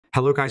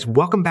Hello guys,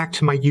 welcome back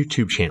to my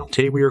YouTube channel.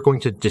 Today we are going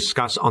to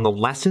discuss on the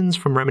lessons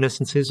from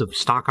Reminiscences of a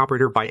Stock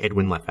Operator by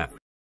Edwin Lefevre.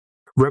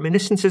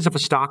 Reminiscences of a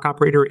Stock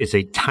Operator is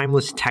a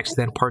timeless text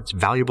that imparts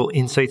valuable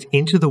insights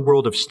into the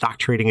world of stock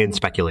trading and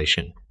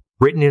speculation.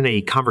 Written in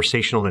a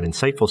conversational and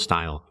insightful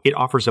style, it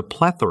offers a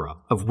plethora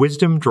of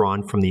wisdom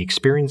drawn from the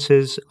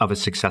experiences of a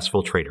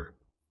successful trader.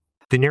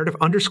 The narrative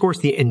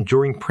underscores the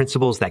enduring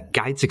principles that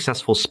guide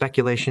successful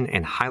speculation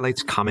and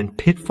highlights common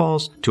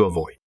pitfalls to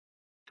avoid.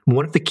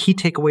 One of the key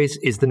takeaways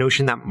is the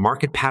notion that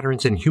market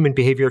patterns and human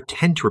behavior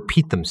tend to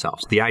repeat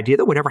themselves. The idea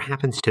that whatever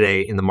happens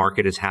today in the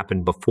market has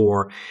happened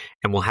before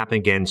and will happen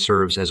again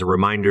serves as a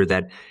reminder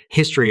that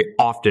history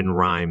often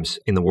rhymes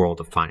in the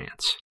world of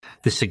finance.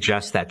 This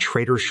suggests that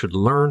traders should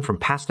learn from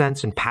past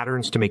events and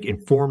patterns to make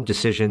informed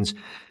decisions.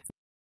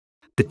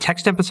 The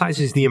text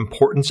emphasizes the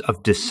importance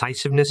of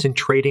decisiveness in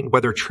trading.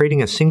 Whether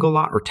trading a single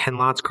lot or 10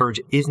 lots, courage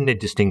isn't a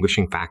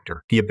distinguishing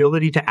factor. The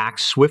ability to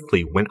act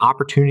swiftly when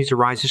opportunities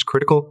arise is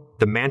critical.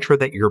 The mantra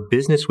that your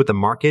business with the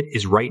market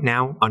is right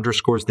now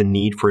underscores the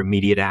need for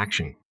immediate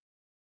action.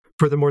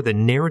 Furthermore, the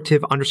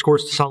narrative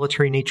underscores the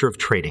solitary nature of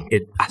trading.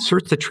 It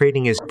asserts that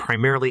trading is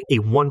primarily a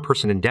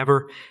one-person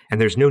endeavor, and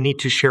there's no need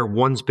to share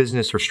one's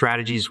business or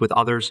strategies with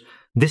others.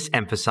 This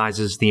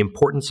emphasizes the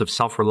importance of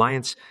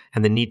self-reliance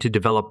and the need to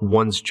develop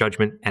one's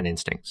judgment and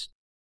instincts.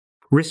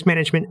 Risk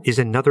management is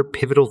another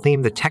pivotal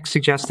theme. The text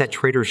suggests that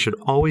traders should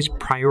always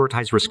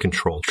prioritize risk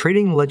control.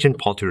 Trading legend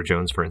Paul Tudor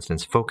Jones, for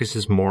instance,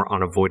 focuses more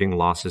on avoiding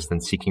losses than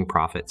seeking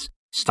profits.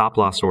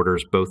 Stop-loss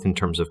orders, both in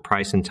terms of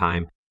price and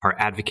time, are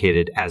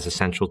advocated as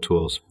essential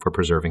tools for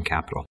preserving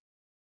capital.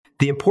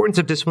 The importance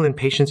of discipline and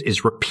patience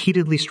is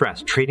repeatedly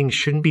stressed. Trading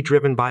shouldn't be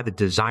driven by the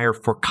desire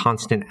for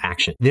constant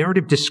action. The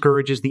narrative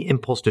discourages the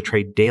impulse to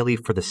trade daily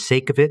for the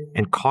sake of it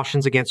and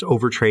cautions against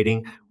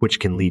overtrading,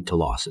 which can lead to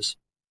losses.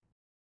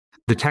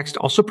 The text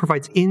also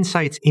provides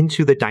insights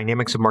into the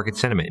dynamics of market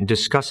sentiment and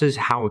discusses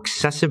how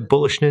excessive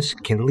bullishness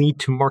can lead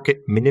to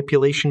market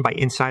manipulation by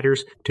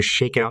insiders to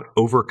shake out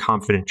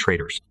overconfident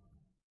traders.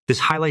 This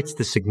highlights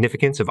the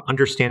significance of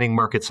understanding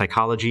market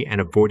psychology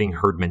and avoiding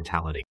herd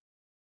mentality.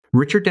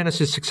 Richard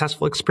Dennis's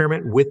successful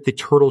experiment with the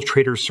turtle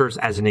traders serves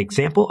as an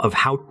example of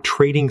how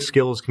trading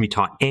skills can be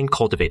taught and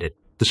cultivated.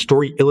 The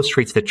story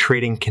illustrates that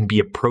trading can be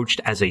approached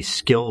as a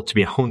skill to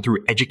be honed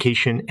through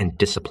education and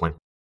discipline.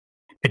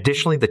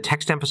 Additionally, the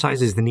text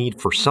emphasizes the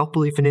need for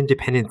self-belief and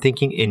independent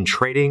thinking in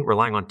trading.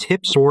 Relying on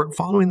tips or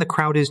following the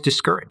crowd is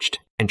discouraged,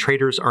 and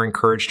traders are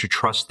encouraged to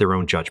trust their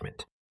own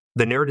judgment.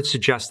 The narrative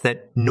suggests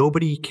that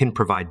nobody can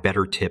provide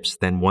better tips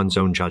than one's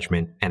own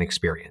judgment and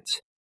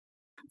experience.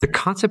 The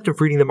concept of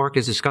reading the market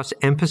is discussed,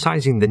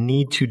 emphasizing the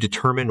need to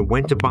determine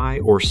when to buy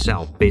or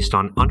sell based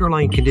on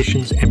underlying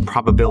conditions and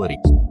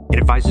probabilities. It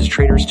advises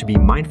traders to be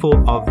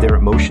mindful of their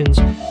emotions,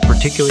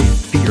 particularly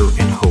fear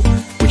and hope,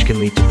 which can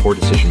lead to poor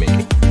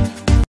decision-making.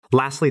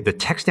 Lastly, the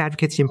text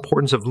advocates the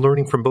importance of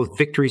learning from both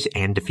victories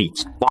and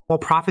defeats. While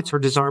profits are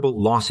desirable,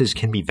 losses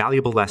can be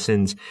valuable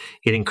lessons.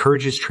 It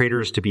encourages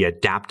traders to be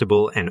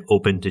adaptable and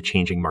open to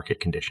changing market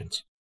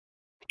conditions.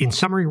 In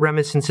summary,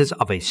 Reminiscences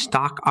of a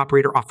Stock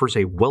Operator offers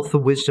a wealth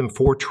of wisdom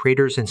for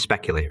traders and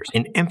speculators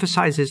and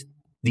emphasizes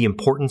the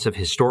importance of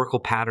historical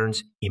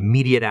patterns,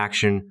 immediate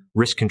action,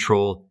 risk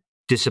control,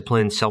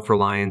 discipline,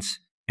 self-reliance,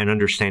 and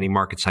understanding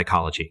market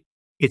psychology.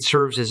 It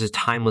serves as a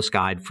timeless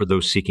guide for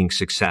those seeking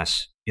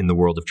success in the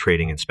world of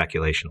trading and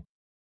speculation.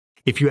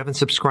 If you haven't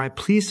subscribed,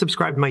 please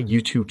subscribe to my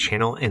YouTube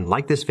channel and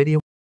like this video.